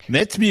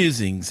Mets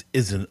Musings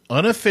is an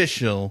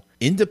unofficial,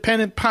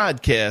 independent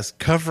podcast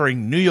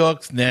covering New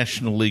York's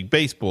National League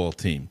Baseball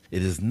team.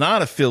 It is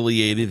not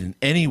affiliated in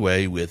any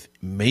way with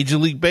Major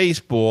League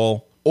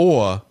Baseball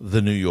or the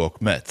New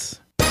York Mets.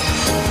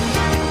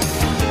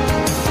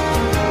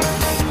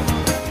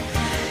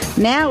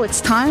 Now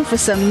it's time for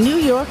some New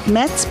York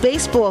Mets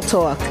baseball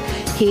talk.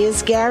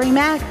 Here's Gary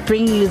Mack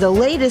bringing you the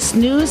latest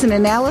news and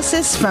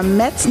analysis from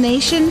Mets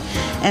Nation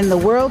and the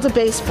world of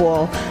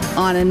baseball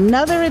on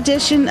another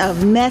edition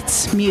of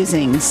Mets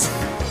Musings.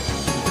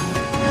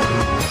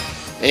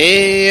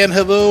 And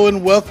hello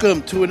and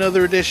welcome to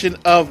another edition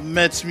of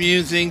Mets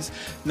Musings,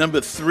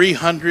 number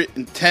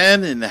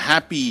 310, and a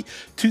happy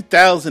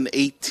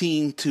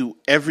 2018 to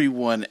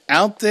everyone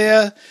out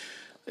there.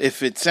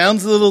 If it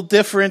sounds a little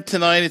different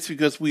tonight, it's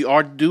because we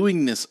are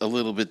doing this a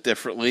little bit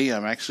differently.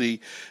 I'm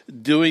actually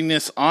doing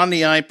this on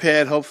the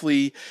iPad.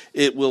 Hopefully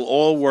it will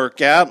all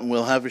work out and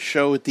we'll have a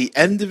show at the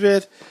end of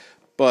it.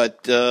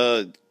 But,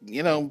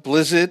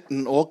 Blizzard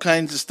and all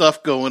kinds of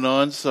stuff going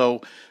on.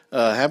 So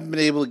haven't been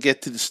able to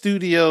get to the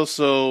studio.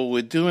 So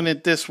we're doing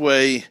it this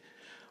way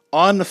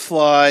on the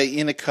fly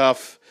in a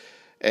cuff.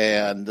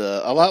 And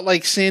a lot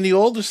like Sandy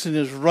Alderson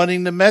is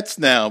running the Mets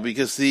now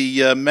because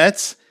the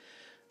Mets,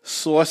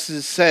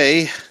 sources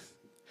say,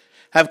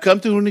 have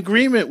come to an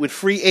agreement with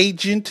free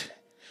agent,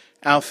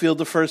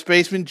 outfielder first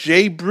baseman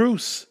Jay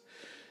Bruce.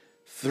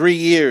 3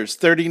 years,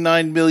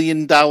 $39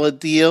 million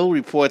deal,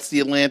 reports The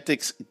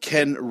Atlantic's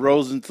Ken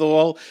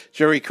Rosenthal.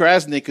 Jerry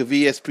Krasnick of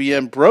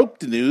ESPN broke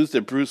the news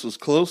that Bruce was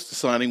close to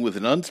signing with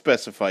an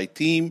unspecified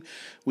team,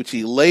 which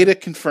he later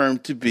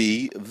confirmed to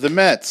be the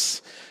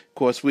Mets. Of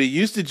course, we're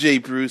used to Jay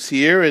Bruce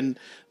here, and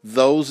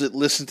those that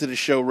listen to the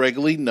show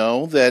regularly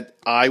know that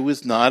I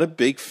was not a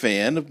big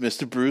fan of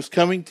Mr. Bruce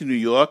coming to New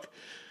York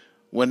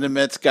when the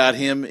Mets got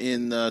him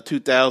in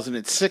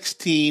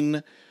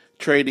 2016,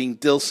 trading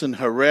Dilson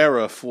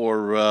Herrera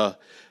for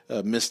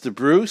Mr.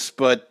 Bruce.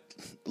 But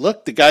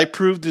look, the guy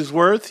proved his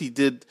worth. He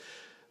did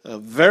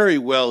very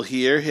well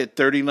here, hit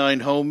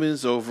 39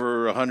 homers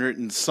over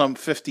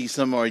 150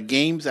 some odd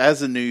games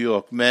as a New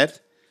York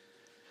Met.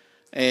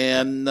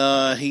 And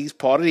he's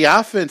part of the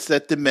offense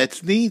that the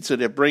Mets need, so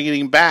they're bringing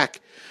him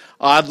back.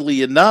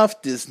 Oddly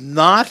enough, there's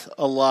not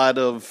a lot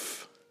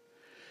of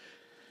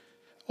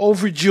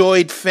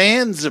overjoyed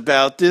fans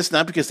about this,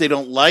 not because they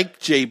don't like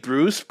Jay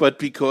Bruce, but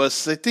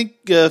because I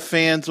think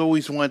fans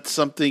always want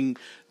something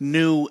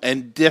new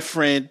and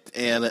different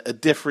and a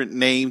different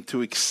name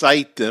to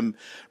excite them.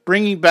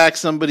 Bringing back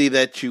somebody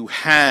that you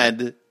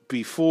had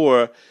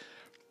before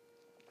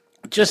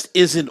just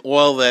isn't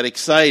all that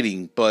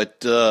exciting,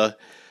 but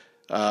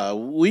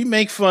we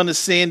make fun of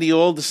Sandy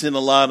Alderson a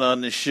lot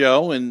on the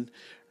show, and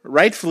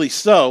rightfully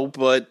so,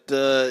 but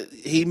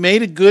he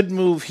made a good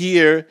move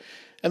here.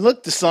 And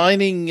look, the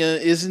signing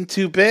isn't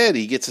too bad.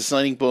 He gets a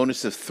signing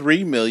bonus of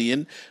 $3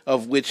 million,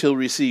 of which he'll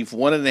receive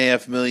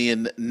 $1.5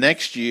 million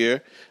next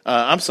year.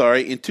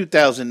 In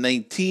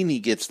 2019 he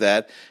gets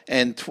that,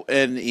 and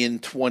in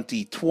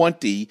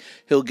 2020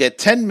 he'll get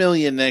 $10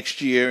 million next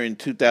year in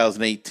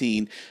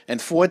 2018, and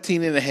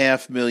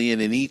 $14.5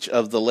 million in each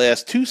of the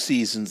last two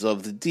seasons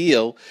of the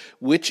deal,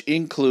 which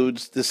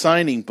includes the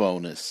signing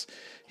bonus.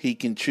 He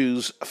can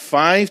choose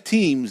 5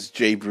 teams,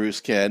 Jay Bruce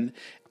can,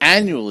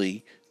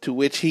 annually, to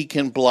which he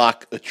can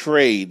block a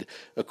trade,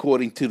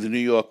 according to the New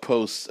York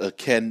Post's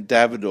Ken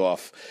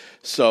Davidoff.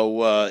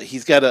 So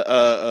he's got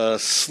a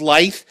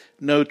slight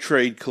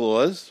no-trade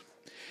clause.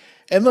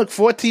 And look,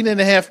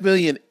 $14.5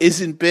 million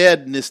isn't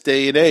bad in this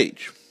day and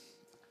age.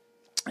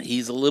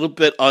 He's a little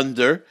bit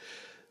under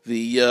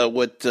the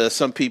what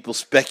some people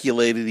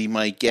speculated he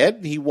might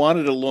get. He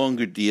wanted a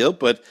longer deal,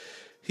 but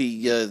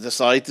he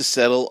decided to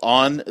settle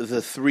on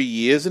the 3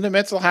 years, and the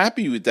Mets are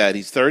happy with that.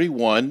 He's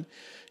 31.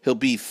 He'll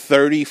be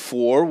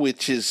 34,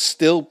 which is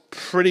still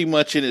pretty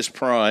much in his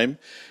prime.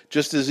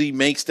 Just as he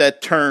makes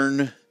that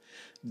turn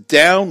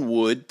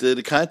downward,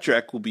 the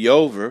contract will be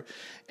over.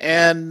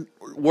 And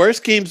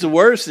worst came to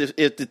worst,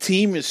 if the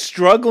team is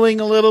struggling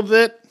a little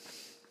bit,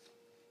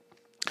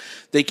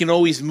 they can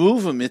always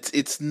move him.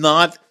 It's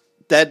not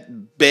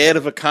that bad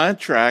of a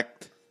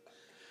contract.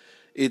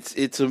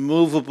 It's a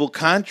movable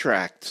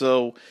contract.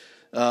 So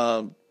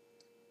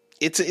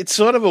It's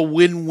sort of a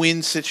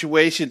win-win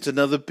situation. It's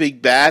another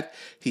big bat.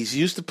 He's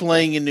used to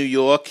playing in New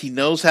York. He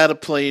knows how to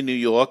play in New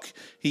York.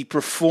 He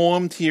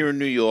performed here in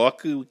New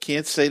York. We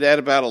can't say that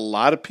about a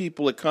lot of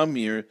people that come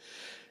here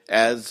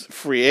as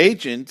free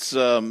agents.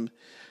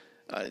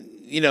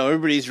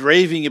 Everybody's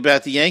raving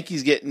about the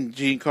Yankees getting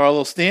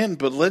Giancarlo Stanton,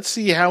 but let's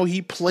see how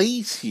he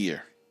plays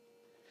here.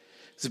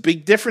 There's a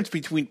big difference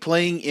between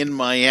playing in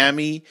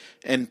Miami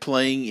and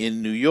playing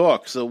in New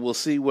York. So we'll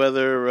see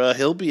whether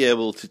he'll be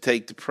able to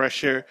take the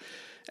pressure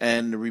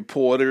and the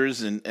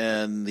reporters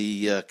and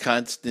the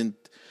constant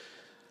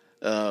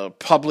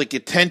public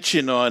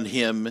attention on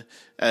him,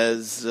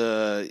 as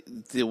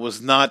there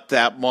was not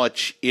that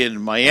much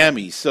in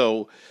Miami.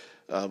 So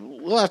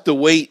we'll have to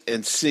wait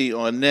and see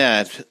on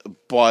that.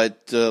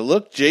 But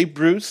look, Jay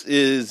Bruce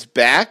is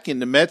back, and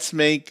the Mets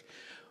make,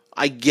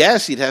 I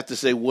guess you'd have to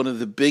say, one of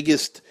the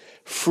biggest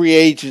free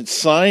agent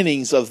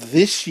signings of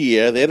this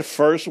year. They're the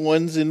first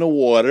ones in the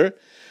water.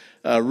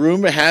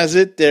 Rumor has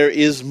it there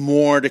is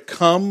more to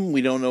come.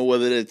 We don't know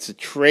whether it's a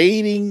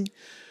trading,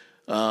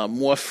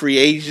 more free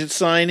agent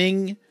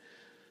signing.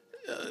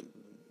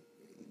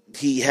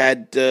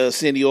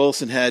 Sandy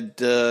Olson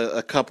had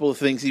a couple of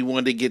things he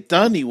wanted to get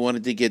done. He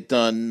wanted to get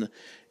done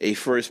a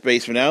first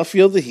baseman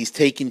outfielder. He's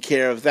taken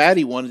care of that.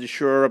 He wanted to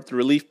shore up the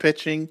relief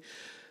pitching.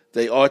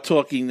 They are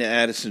talking to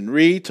Addison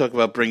Reed, talk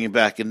about bringing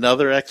back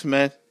another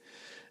X-Men,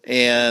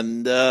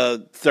 and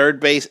third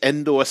base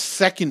and/or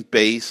second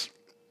base.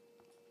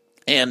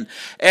 And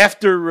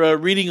after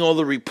reading all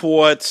the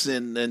reports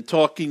and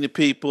talking to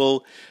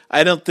people,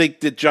 I don't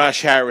think that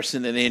Josh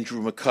Harrison and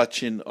Andrew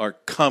McCutchen are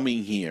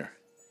coming here.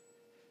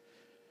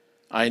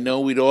 I know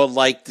we'd all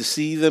like to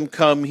see them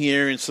come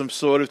here in some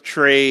sort of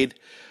trade,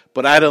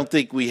 but I don't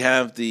think we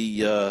have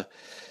the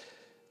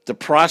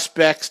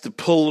prospects to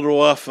pull it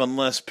off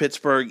unless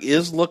Pittsburgh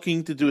is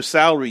looking to do a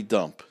salary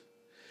dump.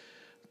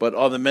 But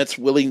are the Mets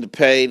willing to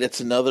pay? That's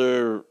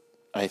another,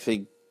 I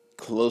think,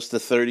 close to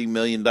 $30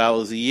 million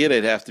a year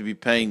they'd have to be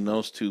paying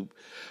those two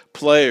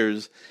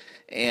players.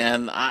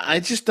 And I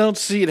just don't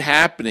see it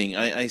happening.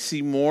 I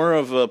see more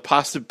of a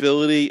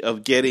possibility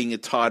of getting a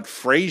Todd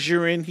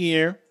Frazier in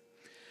here,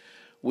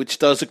 which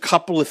does a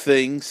couple of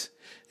things.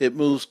 It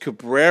moves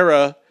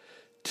Cabrera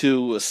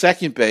to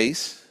second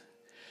base.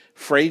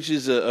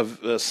 Frazier's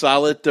a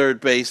solid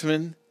third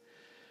baseman.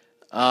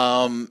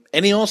 And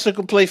he also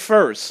can play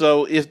first.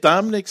 So if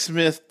Dominic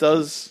Smith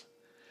does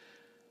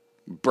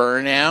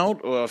burn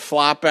out or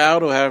flop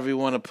out, or however you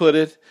want to put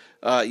it,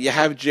 you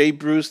have Jay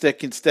Bruce that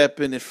can step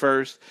in at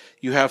first.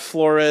 You have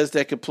Flores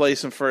that can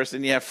place him first.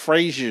 And you have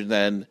Frazier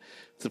then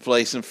to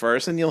place him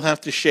first. And you'll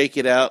have to shake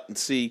it out and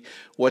see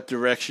what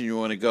direction you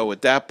want to go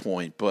at that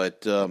point.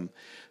 But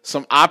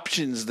some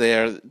options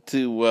there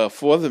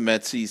for the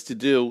Metsies to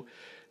do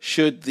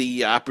should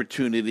the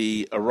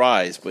opportunity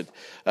arise. But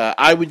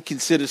I would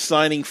consider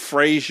signing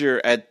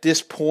Frazier at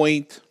this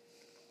point,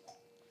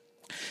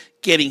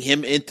 getting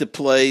him into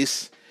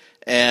place.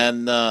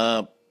 And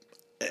I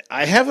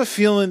have a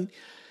feeling,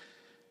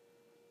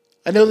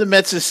 I know the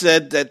Mets have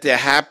said that they're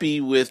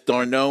happy with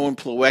d'Arnaud and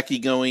Plawecki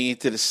going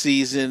into the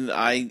season.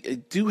 I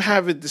do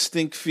have a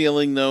distinct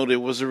feeling, though, there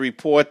was a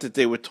report that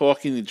they were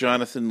talking to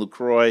Jonathan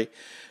Lucroy.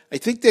 I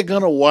think they're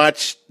going to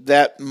watch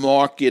that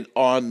market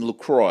on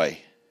Lucroy.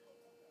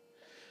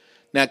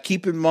 Now,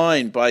 keep in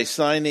mind, by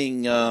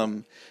signing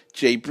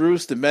Jay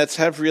Bruce, the Mets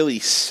have really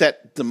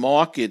set the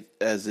market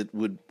as it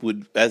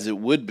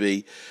would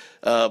be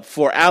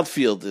for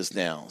outfielders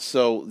now.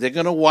 So they're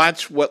going to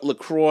watch what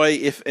Lucroy,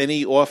 if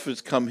any,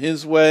 offers come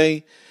his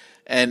way,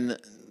 and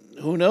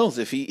who knows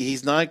if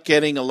he's not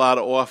getting a lot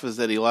of offers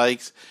that he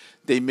likes,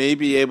 they may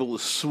be able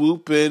to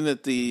swoop in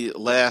at the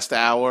last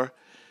hour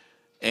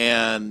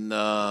and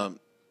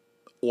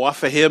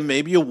offer him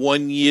maybe a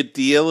 1-year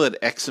deal at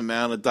X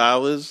amount of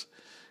dollars.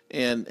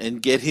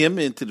 And get him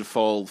into the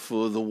fold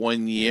for the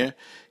 1 year.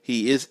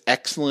 He is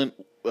excellent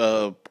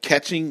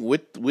catching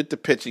with the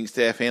pitching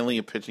staff, handling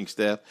a pitching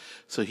staff,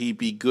 so he'd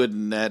be good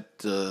in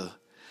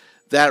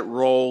that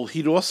role.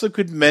 He'd also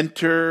could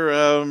mentor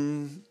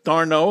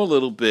d'Arnaud a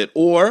little bit,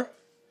 or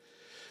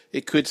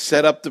it could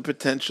set up the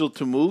potential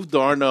to move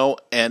d'Arnaud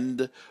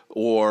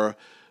or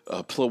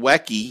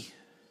Plawecki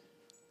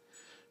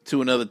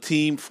to another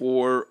team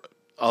for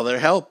other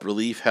help,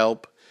 relief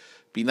help.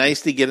 Be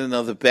nice to get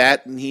another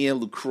bat in here.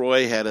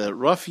 Lucroy had a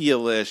rough year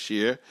last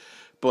year,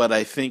 but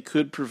I think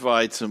could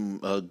provide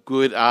some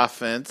good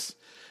offense.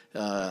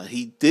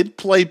 He did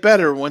play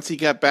better once he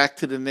got back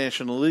to the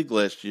National League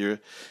last year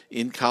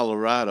in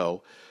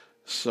Colorado.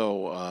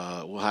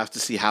 So we'll have to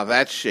see how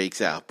that shakes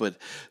out. But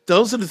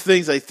those are the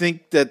things I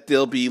think that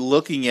they'll be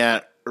looking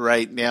at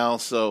right now.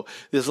 So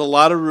there's a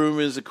lot of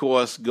rumors, of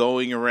course,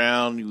 going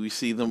around. We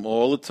see them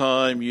all the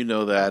time. You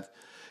know that.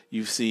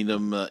 You've seen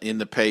them in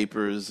the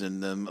papers,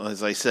 and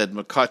as I said,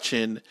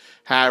 McCutchen,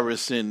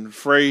 Harrison,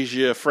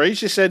 Frazier.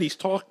 Frazier said he's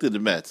talked to the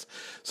Mets.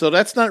 So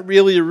that's not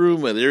really a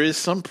rumor. There is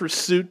some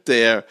pursuit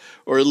there,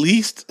 or at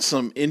least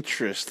some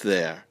interest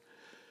there.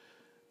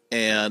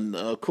 And,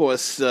 of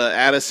course,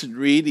 Addison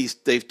Reed,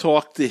 they've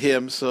talked to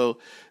him, so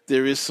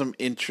there is some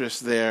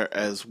interest there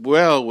as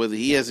well. Whether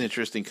he has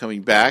interest in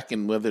coming back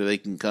and whether they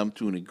can come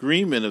to an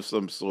agreement of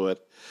some sort,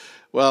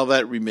 well,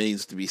 that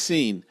remains to be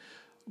seen.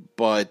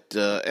 But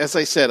as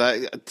I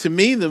said, to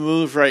me, the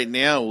move right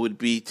now would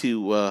be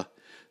to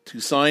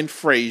sign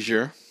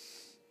Frazier.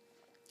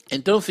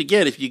 And don't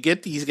forget, if you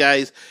get these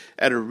guys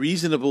at a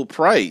reasonable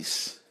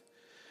price,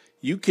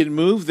 you can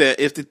move them.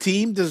 If the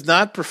team does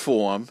not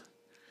perform,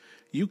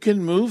 you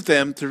can move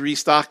them to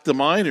restock the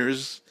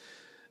minors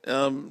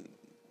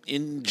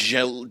in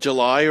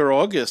July or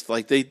August,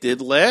 like they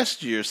did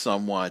last year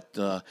somewhat.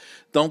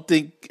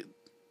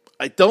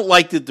 I don't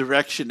like the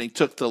direction they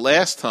took the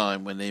last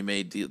time when they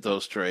made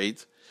those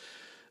trades,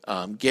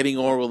 getting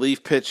all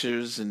relief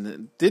pitchers, and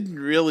it didn't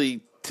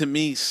really, to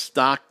me,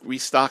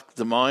 restock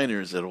the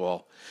minors at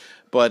all.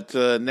 But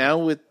now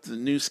with the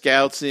new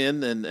scouts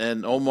in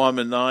and Omar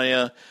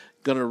Minaya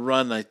going to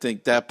run, I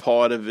think, that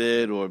part of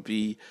it or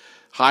be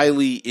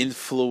highly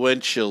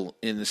influential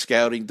in the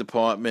scouting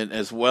department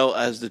as well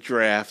as the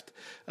draft.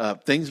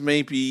 Things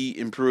may be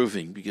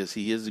improving because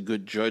he is a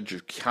good judge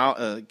of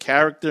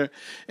character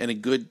and a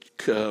good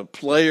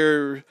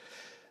player.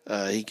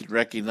 He can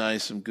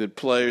recognize some good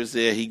players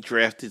there. He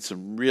drafted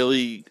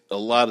a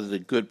lot of the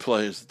good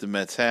players that the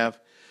Mets have.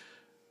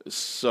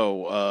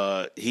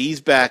 So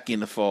he's back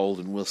in the fold,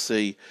 and we'll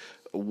see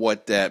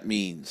what that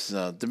means.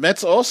 The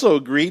Mets also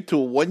agreed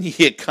to a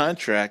 1-year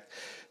contract.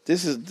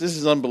 This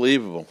is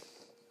unbelievable.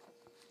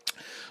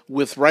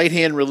 With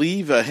right-hand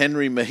reliever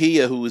Henry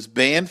Mejia, who was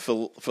banned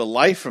for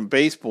life from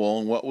baseball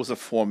in what was a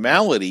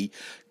formality,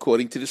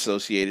 according to the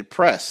Associated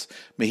Press.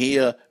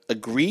 Mejia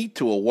agreed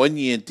to a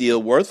 1-year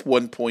deal worth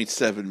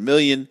 $1.7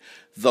 million,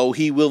 though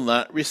he will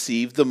not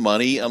receive the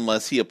money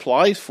unless he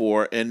applies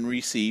for and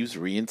receives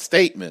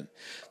reinstatement.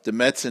 The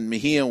Mets and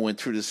Mejia went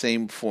through the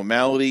same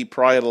formality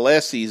prior to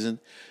last season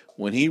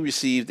when he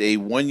received a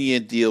 1-year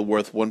deal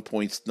worth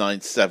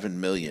 $1.97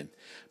 million.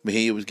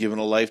 Mejia was given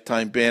a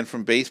lifetime ban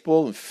from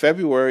baseball in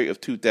February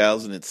of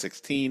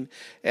 2016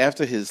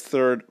 after his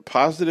third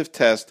positive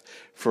test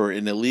for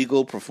an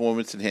illegal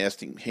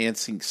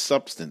performance-enhancing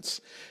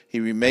substance. He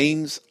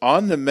remains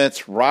on the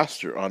Mets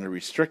roster on a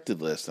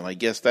restricted list, and I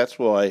guess that's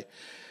why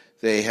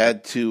they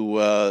had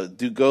to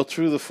go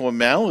through the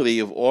formality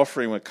of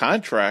offering a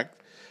contract.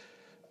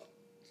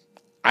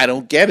 I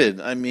don't get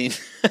it. I mean,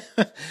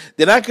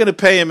 they're not going to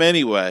pay him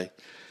anyway.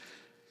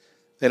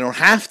 They don't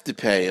have to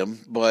pay him,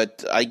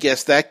 but I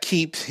guess that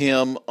keeps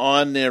him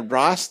on their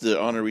roster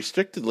on a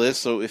restricted list,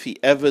 so if he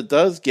ever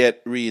does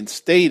get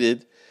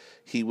reinstated,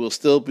 he will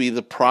still be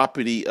the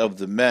property of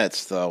the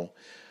Mets, though.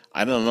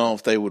 I don't know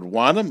if they would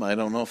want him. I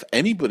don't know if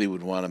anybody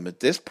would want him at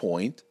this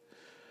point.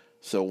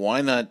 So why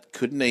not?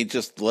 Couldn't they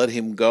just let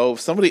him go? If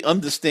somebody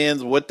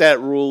understands what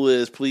that rule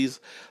is, please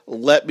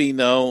let me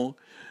know.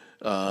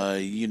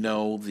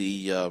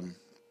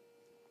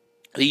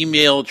 The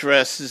email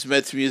address is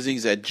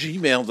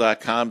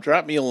metsmusings@gmail.com.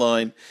 Drop me a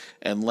line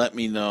and let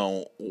me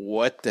know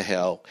what the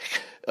hell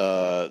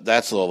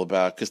that's all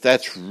about, because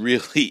that's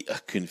really a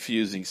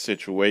confusing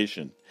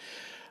situation.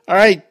 All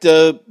right,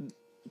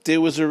 there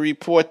was a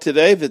report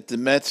today that the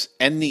Mets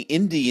and the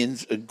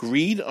Indians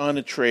agreed on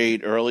a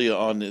trade earlier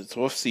on this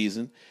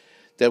offseason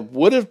that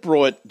would have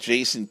brought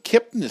Jason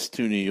Kipnis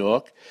to New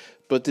York,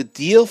 but the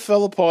deal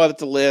fell apart at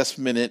the last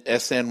minute,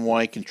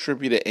 SNY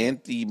contributor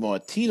Andy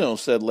Martino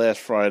said last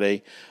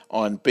Friday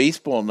on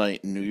Baseball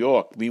Night in New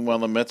York. Meanwhile,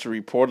 the Mets are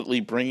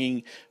reportedly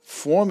bringing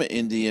former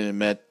Indian and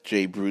Met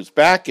Jay Bruce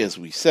back, as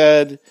we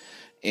said,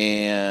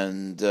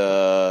 and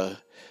the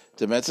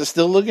Mets are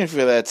still looking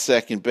for that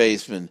second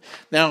baseman.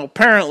 Now,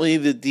 apparently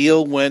the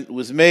deal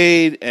was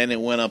made, and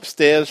it went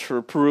upstairs for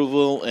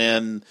approval,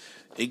 and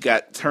it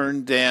got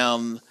turned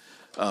down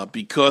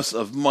because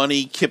of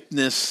money.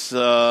 Kipnis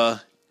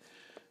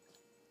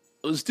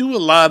was due a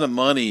lot of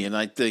money, and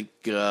I think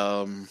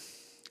I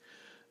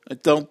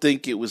don't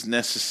think it was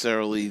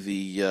necessarily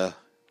the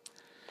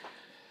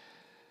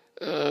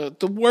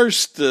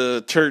worst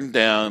turn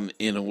down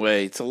in a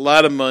way. It's a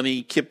lot of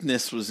money.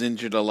 Kipnis was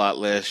injured a lot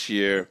last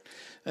year.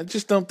 I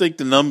just don't think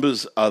the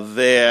numbers are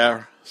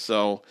there.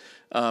 So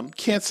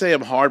can't say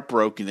I'm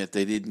heartbroken that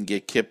they didn't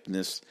get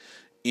Kipnis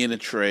in a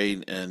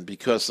trade, and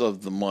because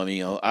of the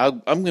money,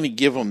 I'm going to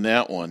give them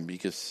that one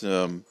because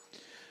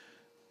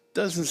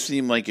doesn't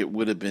seem like it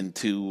would have been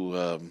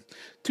too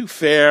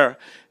fair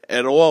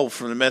at all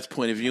from the Mets'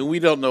 point of view. We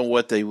don't know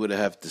what they would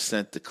have to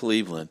send to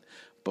Cleveland,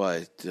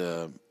 but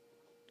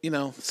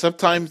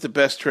sometimes the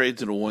best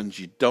trades are the ones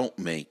you don't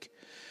make.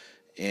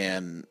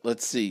 And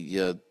let's see,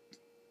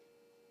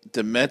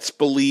 the Mets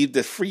believe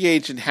that free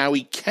agent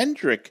Howie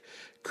Kendrick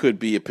could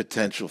be a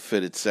potential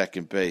fit at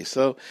second base.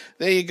 So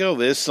there you go.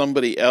 There's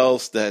somebody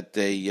else that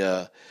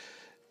they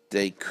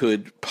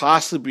could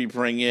possibly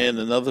bring in,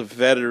 another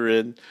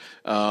veteran.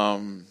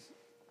 After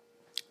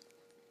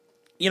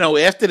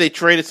they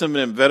traded some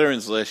of them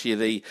veterans last year,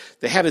 they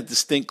had a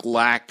distinct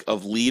lack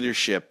of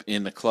leadership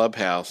in the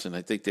clubhouse, and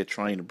I think they're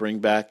trying to bring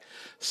back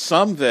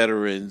some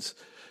veterans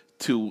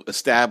to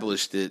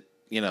establish it,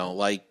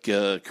 like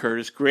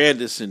Curtis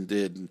Granderson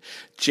did. And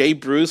Jay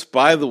Bruce,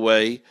 by the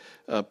way,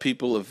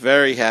 people are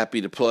very happy,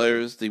 the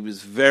players. He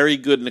was very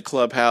good in the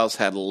clubhouse,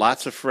 had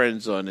lots of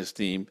friends on his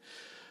team.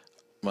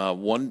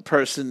 One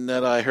person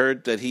that I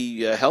heard that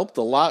he helped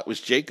a lot was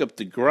Jacob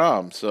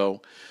deGrom.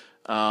 So,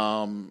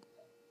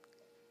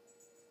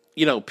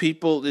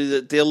 people,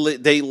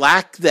 they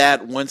lacked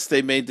that once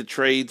they made the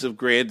trades of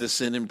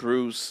Granderson and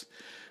Bruce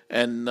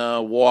and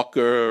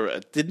Walker.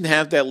 Didn't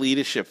have that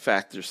leadership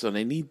factor, so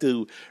they need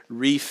to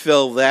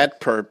refill that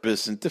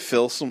purpose and to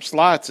fill some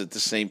slots at the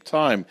same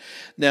time.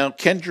 Now,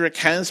 Kendrick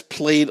has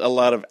played a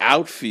lot of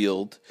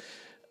outfield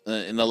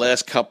in the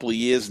last couple of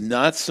years,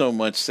 not so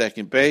much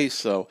second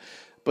base,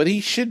 but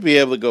he should be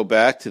able to go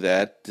back to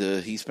that.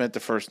 He spent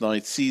the first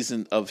 9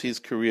 seasons of his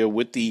career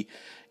with the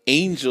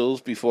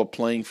Angels before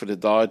playing for the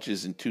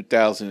Dodgers in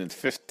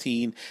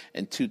 2015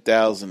 and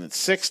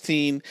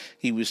 2016.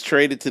 He was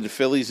traded to the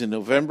Phillies in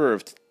November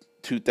of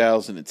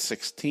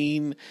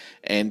 2016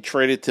 and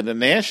traded to the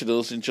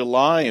Nationals in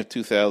July of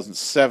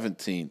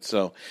 2017.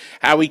 So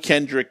Howie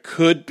Kendrick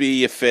could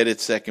be a fit at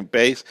second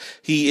base.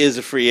 He is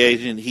a free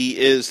agent. He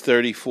is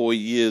 34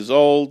 years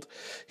old.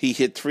 He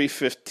hit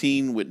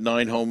 .315 with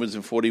 9 homers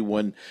and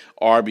 41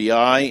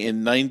 RBI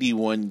in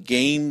 91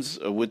 games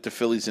with the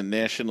Phillies and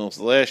Nationals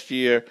last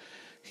year.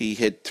 He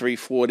hit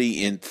 .340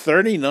 in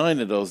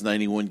 39 of those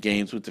 91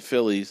 games with the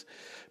Phillies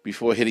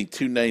before hitting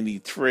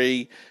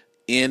 .293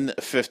 in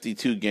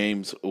 52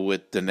 games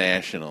with the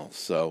Nationals.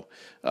 So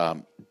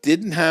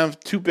didn't have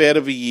too bad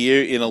of a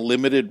year in a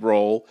limited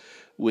role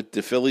with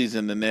the Phillies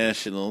and the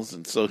Nationals,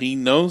 and so he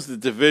knows the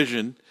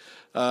division.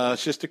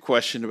 It's just a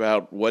question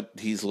about what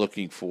he's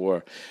looking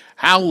for,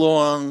 how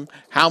long,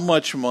 how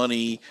much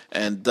money,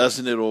 and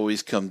doesn't it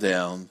always come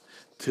down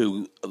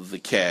to the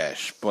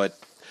cash? But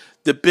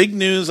the big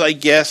news, I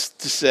guess,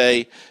 to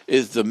say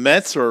is the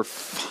Mets are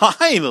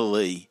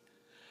finally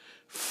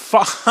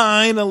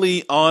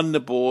on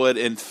the board,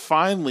 and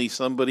finally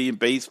somebody in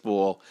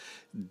baseball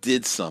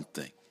did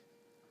something.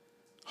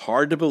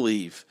 Hard to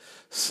believe.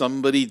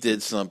 Somebody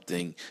did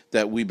something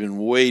that we've been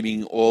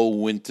waiting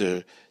all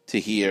winter to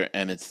hear,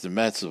 and it's the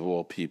Mets of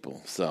all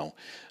people. So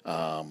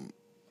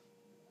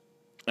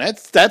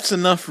that's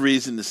enough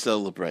reason to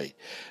celebrate.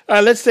 All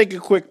right, let's take a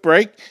quick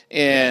break,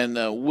 and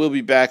we'll be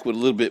back with a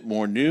little bit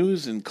more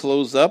news and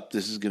close up.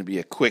 This is going to be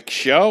a quick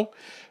show,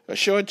 a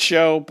short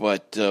show,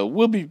 but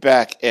we'll be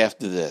back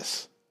after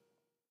this.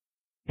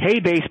 Hey,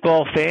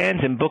 baseball fans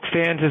and book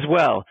fans as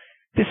well.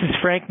 This is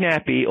Frank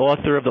Nappi,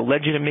 author of the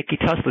Legend of Mickey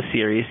Tussler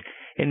series,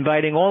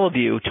 inviting all of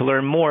you to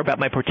learn more about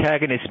my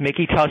protagonist,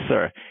 Mickey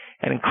Tussler,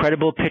 an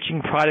incredible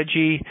pitching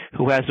prodigy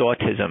who has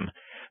autism.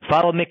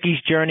 Follow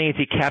Mickey's journey as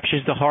he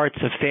captures the hearts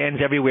of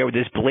fans everywhere with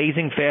his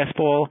blazing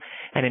fastball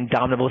and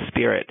indomitable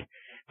spirit.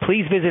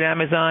 Please visit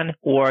Amazon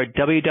or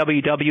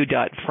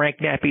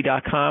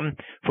www.franknappy.com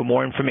for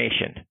more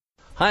information.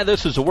 Hi,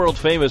 this is the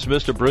world-famous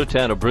Mr.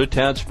 Brewtown of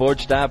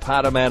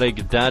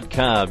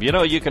BrewtownSports.podomatic.com. You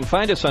know, you can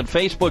find us on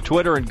Facebook,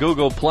 Twitter, and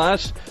Google+,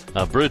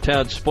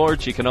 Brewtown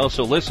Sports. You can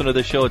also listen to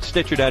the show at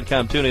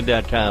Stitcher.com,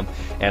 TuneIn.com,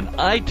 and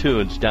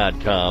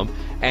iTunes.com.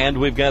 And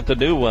we've got the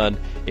new one.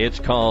 It's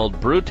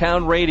called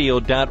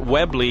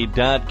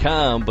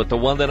BrewtownRadio.weebly.com. But the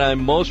one that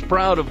I'm most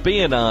proud of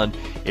being on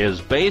is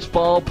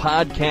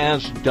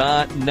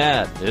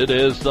BaseballPodcast.net. It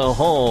is the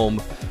home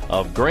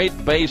of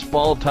great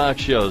baseball talk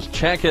shows.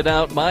 Check it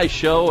out, my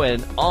show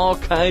and all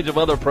kinds of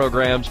other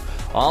programs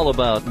all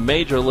about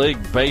Major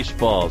League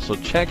Baseball. So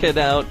check it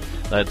out.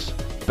 That's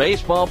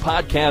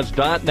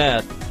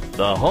baseballpodcast.net,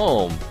 the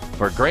home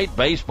for great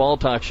baseball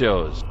talk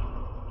shows.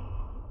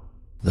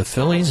 The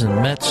Phillies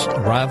and Mets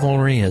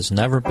rivalry has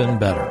never been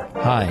better.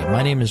 Hi,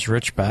 my name is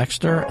Rich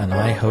Baxter, and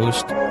I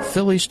host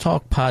Phillies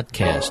Talk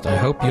Podcast. I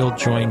hope you'll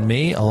join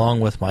me, along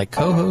with my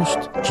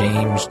co-host,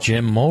 James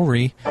Jim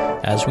Mulry,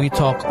 as we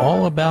talk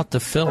all about the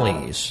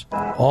Phillies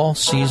all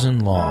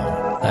season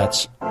long.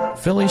 That's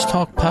Phillies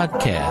Talk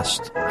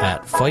Podcast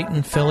at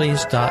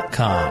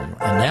fightinphillies.com.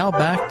 And now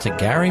back to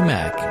Gary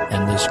Mack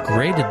and this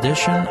great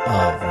edition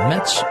of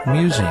Mets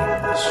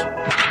Musings.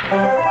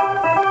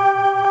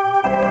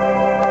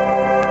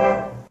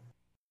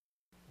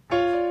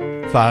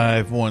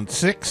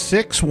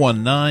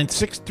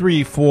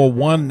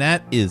 516-619-6341.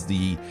 That is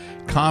the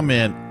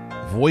comment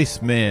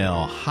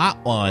voicemail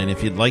hotline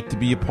if you'd like to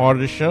be a part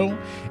of the show.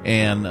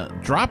 And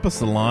drop us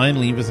a line,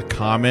 leave us a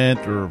comment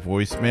or a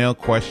voicemail,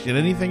 question,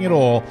 anything at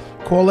all.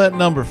 Call that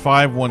number,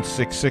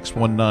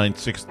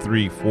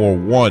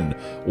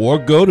 516-619-6341. Or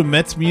go to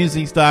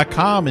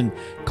MetsMusings.com and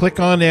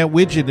click on that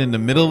widget in the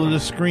middle of the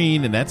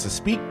screen, and that's a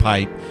speak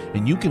pipe,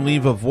 and you can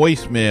leave a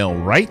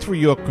voicemail right through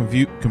your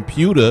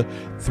computer,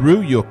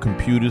 through your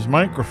computer's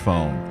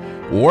microphone.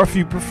 Or if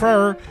you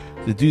prefer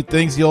to do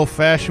things the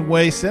old-fashioned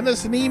way, send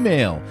us an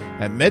email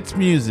at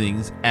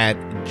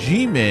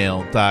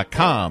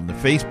metsmusings@gmail.com. The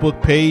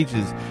Facebook page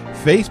is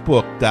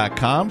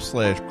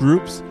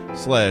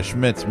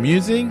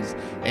facebook.com/groups/metsmusings,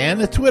 and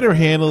the Twitter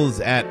handle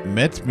is at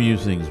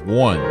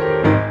metsmusings1.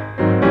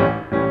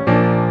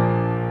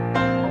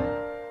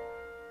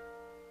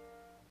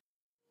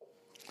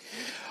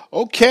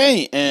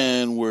 Okay,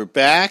 and we're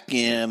back,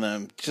 and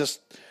I'm just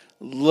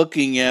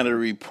looking at a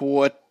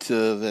report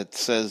that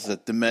says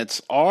that the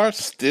Mets are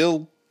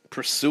still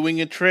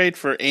pursuing a trade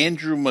for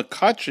Andrew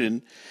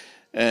McCutchen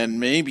and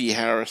maybe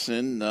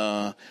Harrison,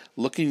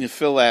 looking to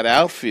fill that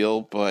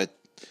outfield, but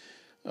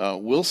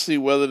we'll see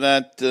whether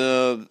that,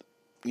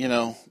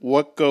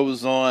 what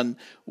goes on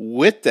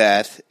with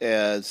that,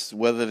 as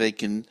whether they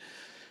can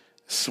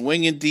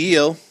swing a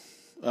deal.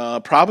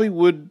 Probably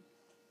would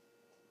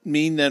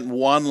mean that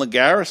Juan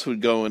Lagares would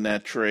go in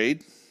that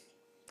trade.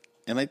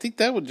 And I think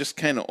that would just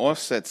kind of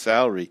offset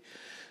salary.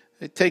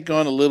 They take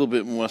on a little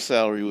bit more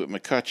salary with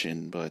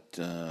McCutchen, but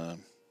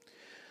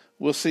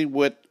we'll see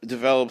what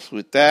develops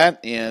with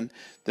that. And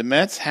the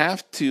Mets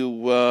have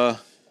to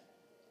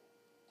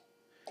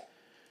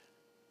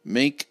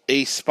make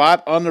a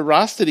spot on the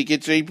roster to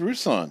get Jay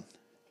Bruce on.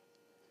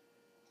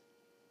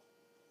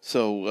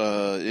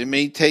 So it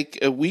may take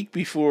a week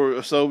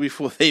before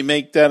they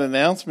make that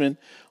announcement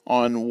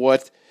on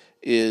what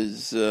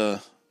will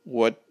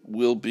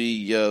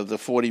be the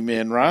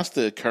 40-man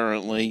roster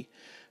currently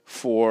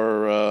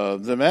for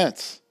the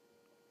Mets.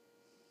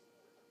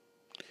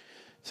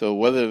 So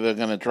whether they're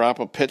going to drop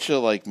a pitcher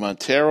like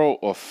Montero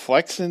or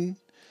Flexen,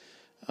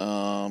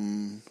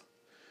 we'll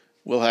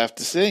have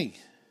to see.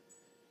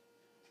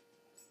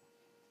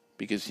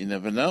 Because you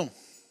never know.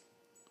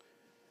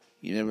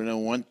 You never know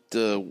what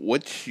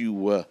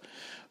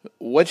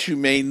you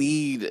may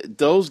need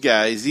those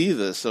guys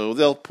either. So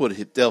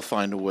they'll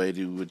find a way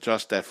to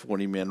adjust that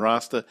 40-man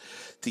roster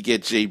to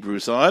get Jay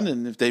Bruce on,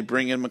 and if they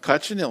bring in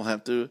McCutchen, they'll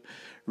have to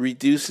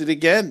reduce it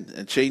again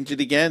and change it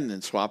again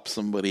and swap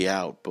somebody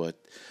out. But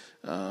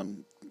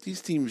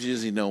these teams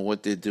usually know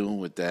what they're doing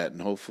with that,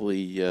 and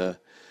hopefully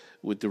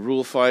with the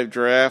Rule 5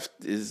 draft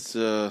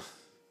I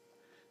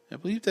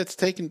believe that's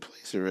taken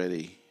place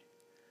already.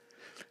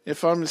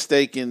 If I'm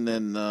mistaken,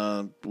 then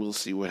we'll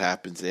see what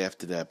happens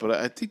after that. But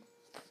I think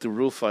the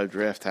Rule 5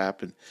 draft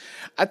happened.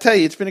 I tell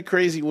you, it's been a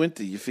crazy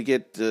winter. You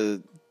forget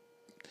with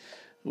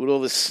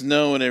all the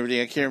snow and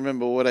everything. I can't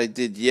remember what I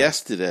did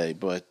yesterday,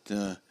 but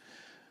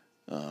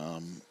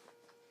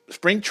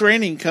spring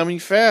training coming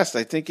fast.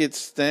 I think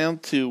it's down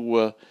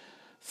to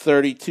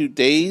 32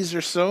 days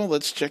or so.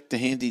 Let's check the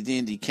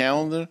handy-dandy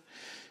calendar.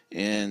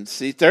 And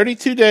see,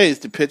 32 days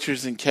to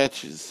pitchers and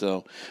catches.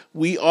 So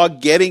we are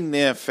getting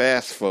there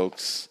fast,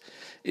 folks.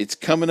 It's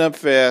coming up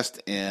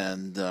fast,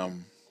 and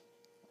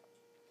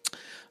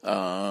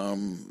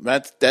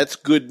that's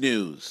good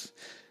news.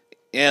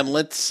 And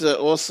let's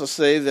also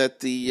say that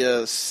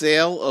the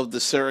sale of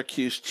the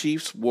Syracuse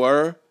Chiefs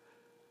was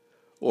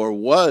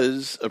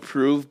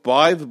approved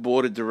by the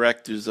board of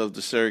directors of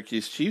the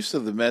Syracuse Chiefs, so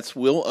the Mets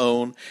will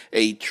own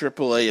a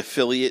AAA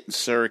affiliate in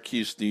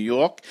Syracuse, New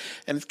York.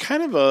 And it's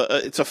kind of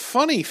it's a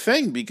funny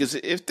thing, because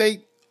if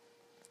they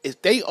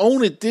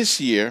own it this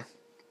year,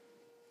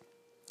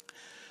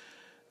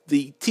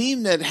 the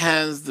team that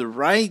has the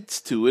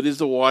rights to it is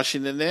the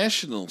Washington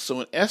Nationals. So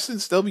in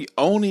essence, they'll be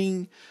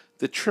owning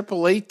the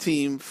AAA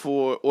team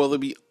they'll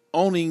be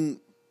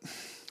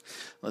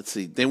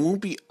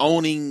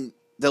owning,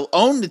 they'll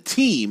own the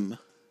team,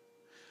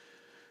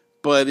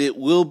 but it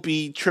will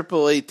be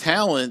AAA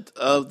talent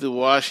of the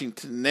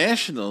Washington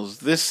Nationals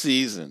this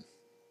season.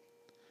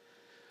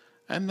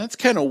 And that's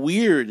kind of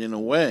weird in a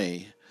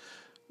way.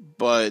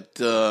 But,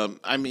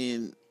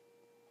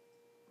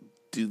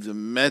 do the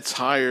Mets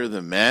hire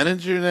the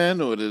manager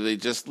then, or do they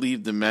just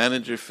leave the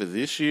manager for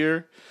this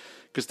year?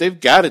 Because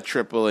they've got a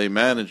AAA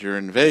manager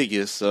in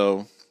Vegas,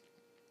 so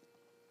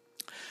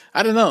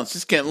I don't know. It's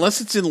just unless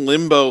it's in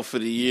limbo for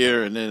the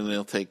year, and then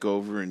they'll take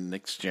over in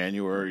next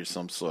January or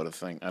some sort of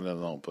thing. I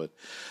don't know, but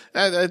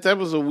that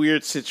was a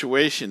weird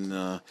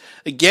situation.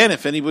 Again,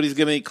 if anybody's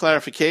got any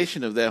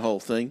clarification of that whole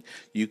thing,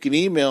 you can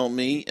email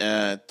me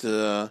at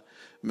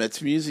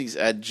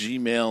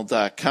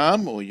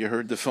metsmusics@gmail.com, or you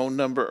heard the phone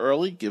number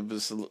early, give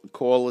us a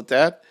call at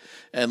that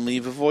and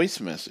leave a voice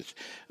message.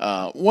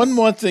 One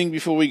more thing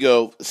before we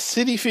go.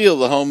 Citi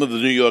Field, the home of the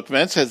New York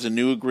Mets, has a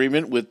new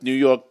agreement with New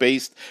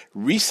York-based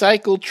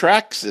Recycle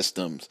Track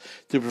Systems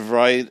to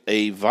provide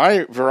a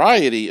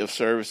variety of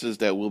services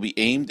that will be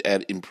aimed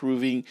at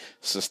improving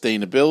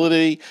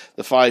sustainability.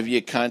 The 5-year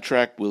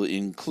contract will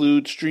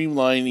include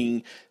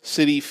streamlining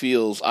Citi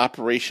Field's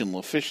operational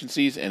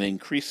efficiencies and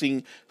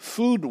increasing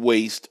food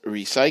waste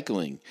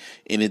recycling.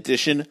 In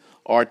addition,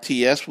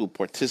 RTS will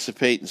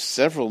participate in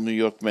several New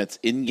York Mets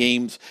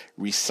in-games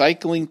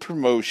recycling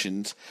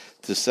promotions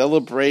to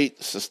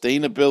celebrate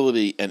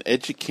sustainability and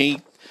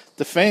educate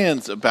the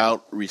fans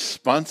about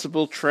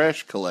responsible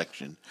trash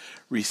collection.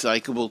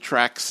 Recyclable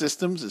Track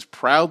Systems is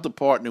proud to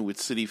partner with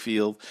Citi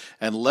Field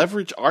and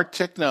leverage our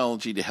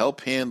technology to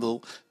help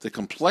handle the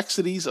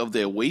complexities of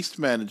their waste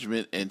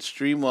management and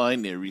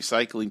streamline their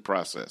recycling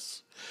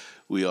process.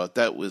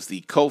 That was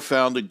the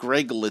co-founder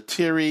Greg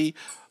Lettieri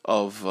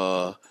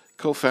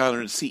co-founder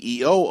and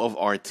CEO of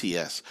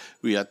RTS.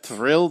 We are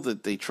thrilled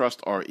that they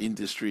trust our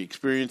industry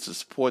experience to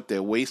support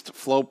their waste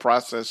flow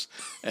process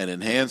and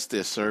enhance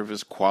their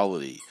service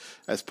quality.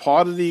 As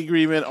part of the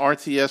agreement,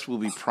 RTS will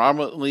be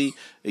prominently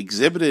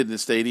exhibited in the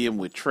stadium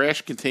with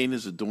trash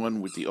containers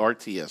adorned with the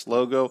RTS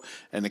logo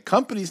and the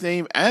company's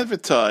name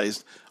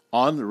advertised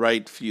on the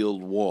right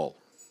field wall.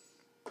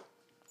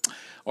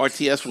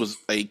 RTS was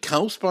a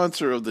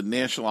co-sponsor of the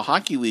National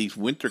Hockey League's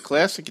Winter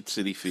Classic at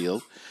Citi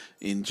Field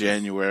in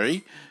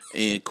January.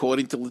 And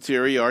according to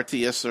Lettieri,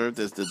 RTS served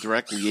as the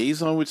direct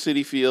liaison with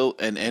Citi Field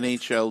and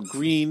NHL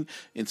Green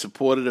in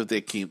support of their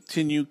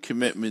continued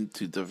commitment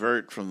to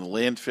divert from the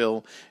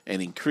landfill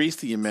and increase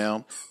the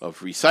amount of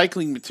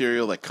recycling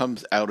material that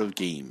comes out of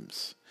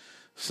games.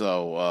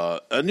 So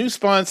a new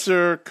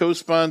sponsor,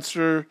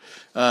 co-sponsor,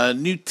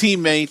 new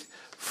teammate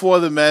for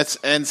the Mets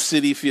and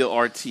Citi Field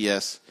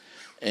RTS.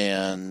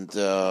 And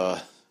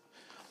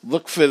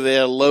look for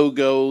their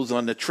logos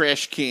on the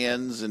trash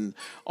cans and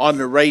on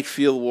the right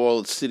field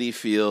wall at Citi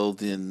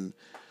Field in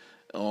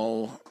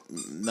Oh,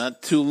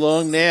 not too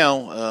long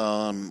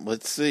now.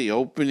 Let's see,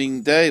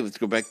 opening day. Let's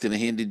go back to the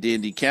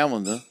handy-dandy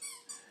calendar.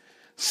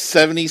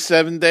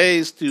 77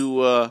 days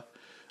to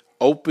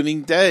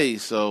opening day.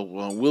 So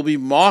we'll be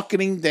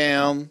marketing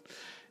down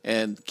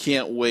and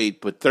can't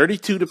wait. But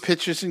 32 to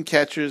pitchers and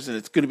catchers, and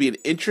it's going to be an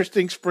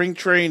interesting spring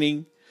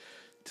training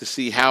to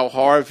see how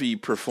Harvey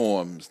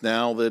performs.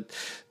 Now that,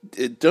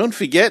 don't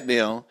forget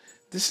now,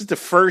 this is the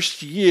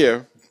first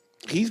year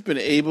he's been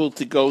able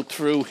to go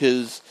through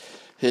his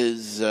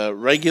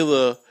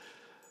regular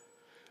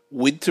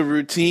winter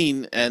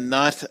routine and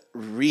not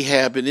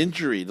rehab an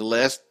injury. The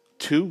last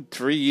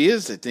 2-3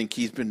 years, I think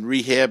he's been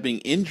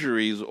rehabbing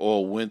injuries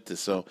all winter.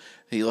 So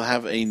he'll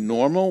have a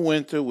normal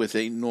winter with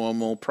a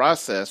normal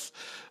process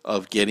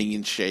of getting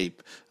in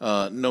shape.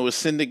 Noah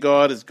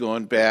Syndergaard has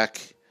gone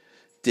back,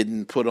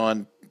 didn't put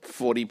on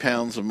 40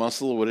 pounds of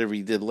muscle or whatever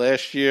he did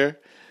last year,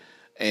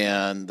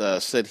 and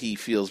said he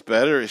feels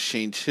better, has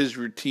changed his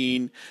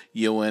routine.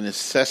 Yoenis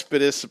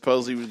Cespedes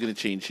supposedly was going to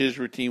change his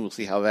routine. We'll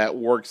see how that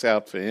works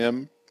out for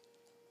him.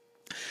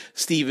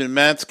 Steven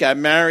Matz got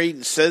married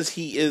and says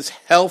he is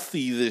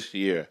healthy this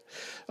year.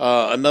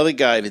 Another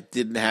guy that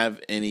didn't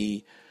have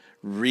any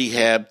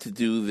rehab to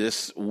do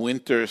this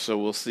winter, so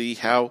we'll see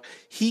how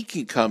he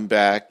can come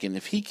back, and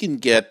if he can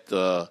get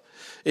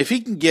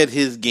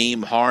his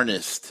game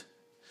harnessed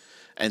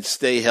and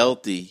stay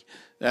healthy,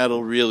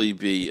 that'll really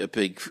be a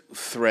big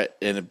threat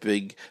and a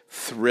big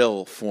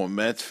thrill for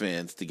Mets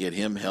fans to get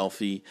him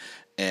healthy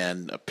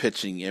and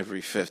pitching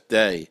every fifth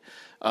day.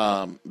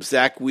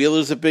 Zach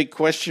Wheeler's a big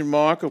question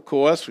mark, of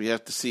course. We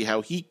have to see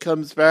how he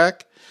comes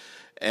back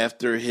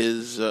after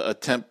his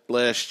attempt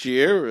last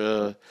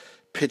year.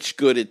 Pitched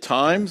good at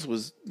times,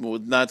 was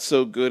not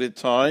so good at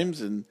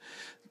times, and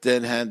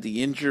then had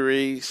the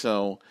injury.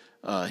 So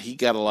he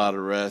got a lot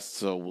of rest.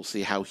 So we'll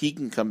see how he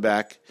can come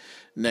back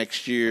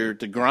next year.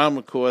 DeGrom,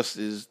 of course,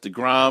 is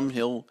DeGrom.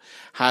 He'll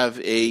have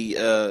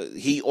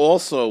he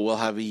also will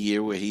have a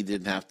year where he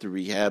didn't have to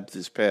rehab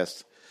this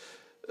past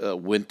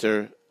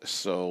winter.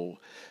 So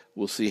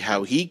we'll see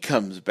how he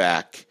comes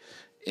back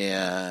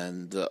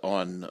and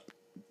on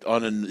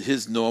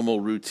his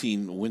normal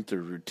routine,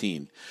 winter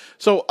routine.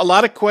 So a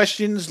lot of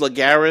questions.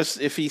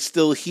 Lagares, if he's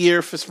still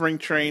here for spring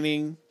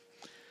training,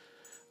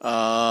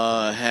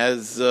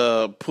 has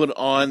put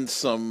on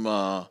some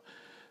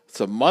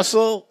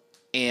muscle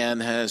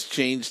and has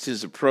changed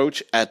his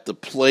approach at the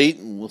plate,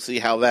 and we'll see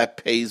how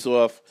that pays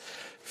off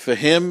for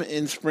him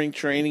in spring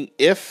training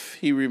if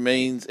he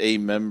remains a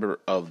member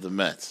of the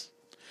Mets.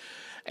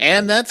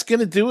 And that's going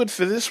to do it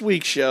for this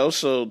week's show.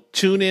 So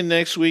tune in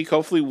next week.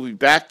 Hopefully we'll be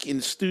back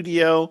in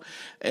studio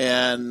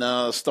and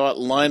start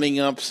lining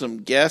up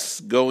some guests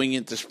going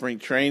into spring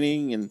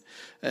training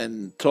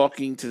and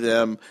talking to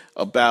them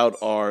about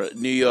our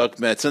New York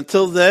Mets.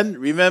 Until then,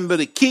 remember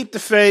to keep the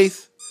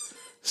faith,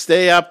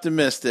 stay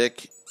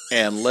optimistic,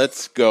 and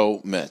let's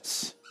go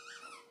Mets.